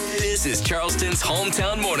This is Charleston's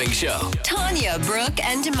hometown morning show. Tanya, Brooke,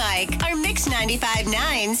 and Mike are Mix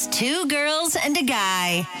 95.9's two girls and a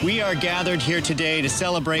guy. We are gathered here today to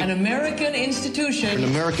celebrate an American institution. An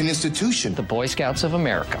American institution. The Boy Scouts of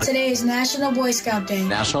America. Today is National Boy Scout Day.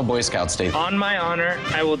 National Boy Scouts Day. On my honor,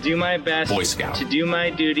 I will do my best Boy Scout. to do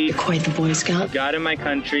my duty, Quite the Boy Scout. God in my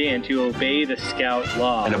country, and to obey the Scout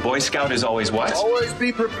law. And a Boy Scout is always what? Always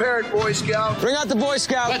be prepared, Boy Scout. Bring out the Boy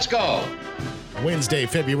Scout. Let's go. Wednesday,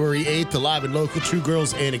 February 8th, the live and local Two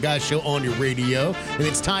Girls and a Guy show on your radio. And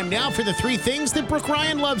it's time now for the three things that Brooke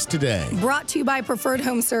Ryan loves today. Brought to you by Preferred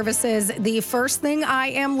Home Services. The first thing I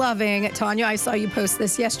am loving, Tanya, I saw you post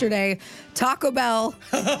this yesterday. Taco Bell,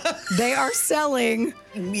 they are selling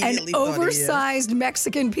an oversized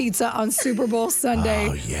Mexican pizza on Super Bowl Sunday.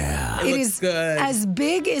 Oh, yeah. It is good. As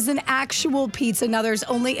big as an actual pizza. Now, there's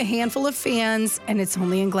only a handful of fans, and it's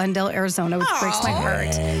only in Glendale, Arizona, which breaks my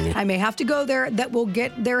heart. I may have to go there. That will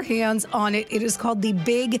get their hands on it. It is called the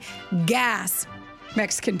Big Gas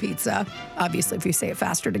Mexican Pizza. Obviously, if you say it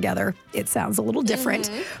faster together, it sounds a little different.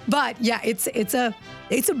 But yeah, it's a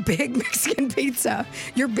big Mexican pizza.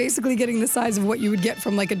 You're basically getting the size of what you would get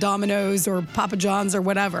from like a Domino's or Papa John's or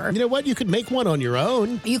whatever. You know what? You could make one on your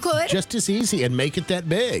own. You could. Just as easy and make it that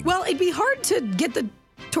big. Well, it'd be hard to get the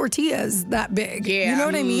tortillas that big. Yeah. You know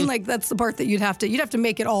what I mean? Like that's the part that you'd have to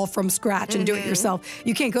make it all from scratch and do it yourself.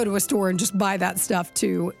 You can't go to a store and just buy that stuff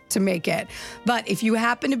to make it. But if you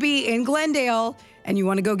happen to be in Glendale and you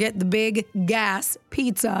want to go get the Big Gas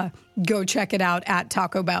Pizza, go check it out at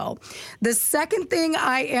Taco Bell. The second thing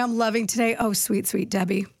I am loving today, oh, sweet, sweet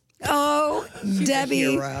Debbie. Oh,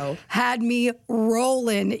 Debbie had me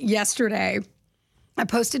rolling yesterday. I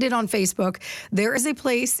posted it on Facebook. There is a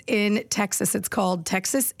place in Texas. It's called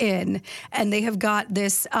Texas Inn, and they have got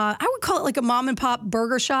this, I would call it like a mom and pop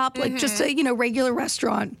burger shop, like just a, regular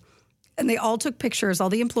restaurant. And they all took pictures, all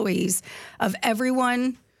the employees, of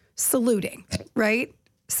everyone saluting, right?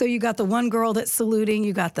 So you got the one girl that's saluting,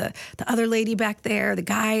 you got the other lady back there, the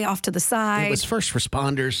guy off to the side. It was First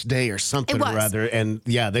Responders Day or something or other. And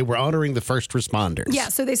yeah, they were honoring the first responders. Yeah,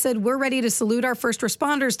 so they said, we're ready to salute our first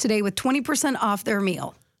responders today with 20% off their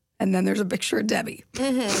meal. And then there's a picture of Debbie.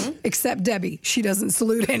 Except Debbie. She doesn't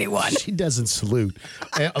salute anyone. She doesn't salute.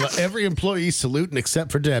 Every employee saluting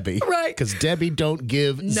except for Debbie. Right. Because Debbie don't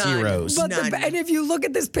give zeros. But and if you look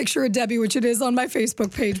at this picture of Debbie, which it is on my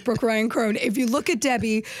Facebook page, Brooke Ryan Crone, if you look at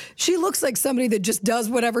Debbie, she looks like somebody that just does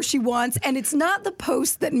whatever she wants. And it's not the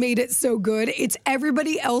post that made it so good. It's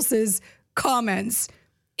everybody else's comments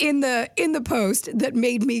in the post that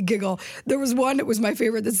made me giggle. There was one that was my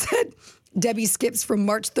favorite that said, Debbie skips from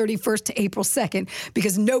March 31st to April 2nd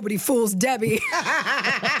because nobody fools Debbie.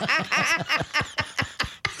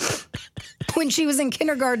 When she was in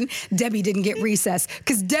kindergarten, Debbie didn't get recess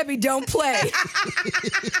because Debbie don't play.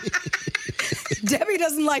 Debbie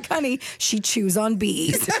doesn't like honey. She chews on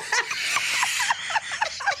bees.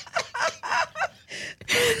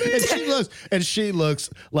 And she looks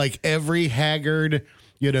like every haggard,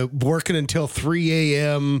 working until 3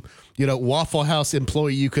 a.m., Waffle House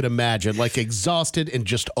employee you could imagine, like exhausted and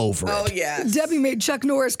just over it. Oh, yeah. Debbie made Chuck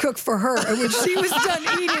Norris cook for her, and when she was done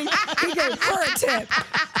eating, he gave her a tip.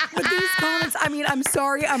 But these comments, I'm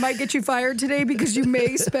sorry, I might get you fired today because you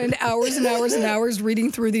may spend hours and hours and hours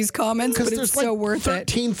reading through these comments, but it's so worth it.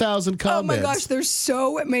 13,000 comments. Oh, my gosh, there's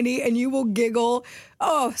so many, and you will giggle.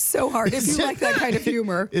 Oh, so hard if you like that kind of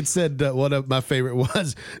humor. It said, one of my favorite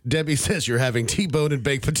was, Debbie says you're having T-bone and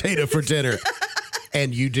baked potato for dinner.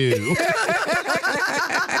 And you do.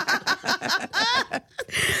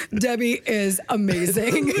 Debbie is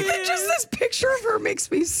amazing. Just this picture of her makes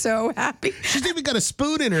me so happy. She's even got a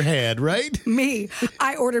spoon in her hand, right? Me.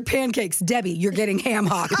 I ordered pancakes. Debbie, you're getting ham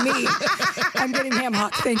hock. Me. I'm getting ham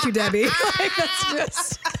hock. Thank you, Debbie.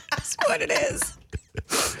 That's what it is.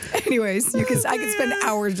 Anyways, I could spend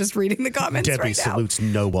hours just reading the comments Debbie right now. salutes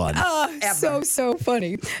no one. So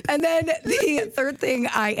funny. And then the third thing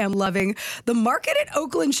I am loving, the market at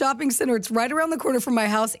Oakland Shopping Center. It's right around the corner from my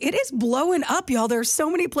house. It is blowing up, y'all. There are so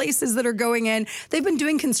many places that are going in. They've been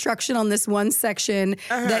doing construction on this one section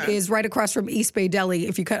that is right across from East Bay Deli,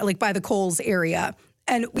 if you cut like by the Kohl's area.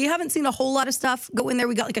 And we haven't seen a whole lot of stuff go in there.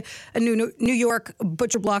 We got like a new New York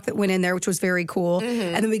butcher block that went in there, which was very cool.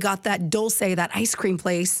 And then we got that Dulce, that ice cream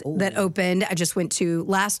place that opened. I just went to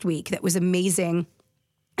last week. That was amazing.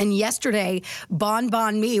 And yesterday, Bon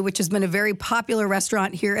Bon Me, which has been a very popular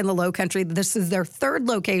restaurant here in the Low Country, this is their third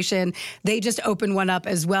location. They just opened one up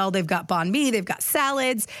as well. They've got Bon Me, they've got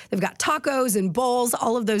salads, they've got tacos and bowls,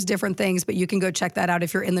 all of those different things. But you can go check that out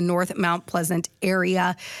if you're in the North Mount Pleasant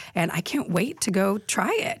area. And I can't wait to go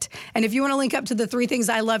try it. And if you want to link up to the three things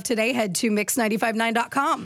I love today, head to mix959.com.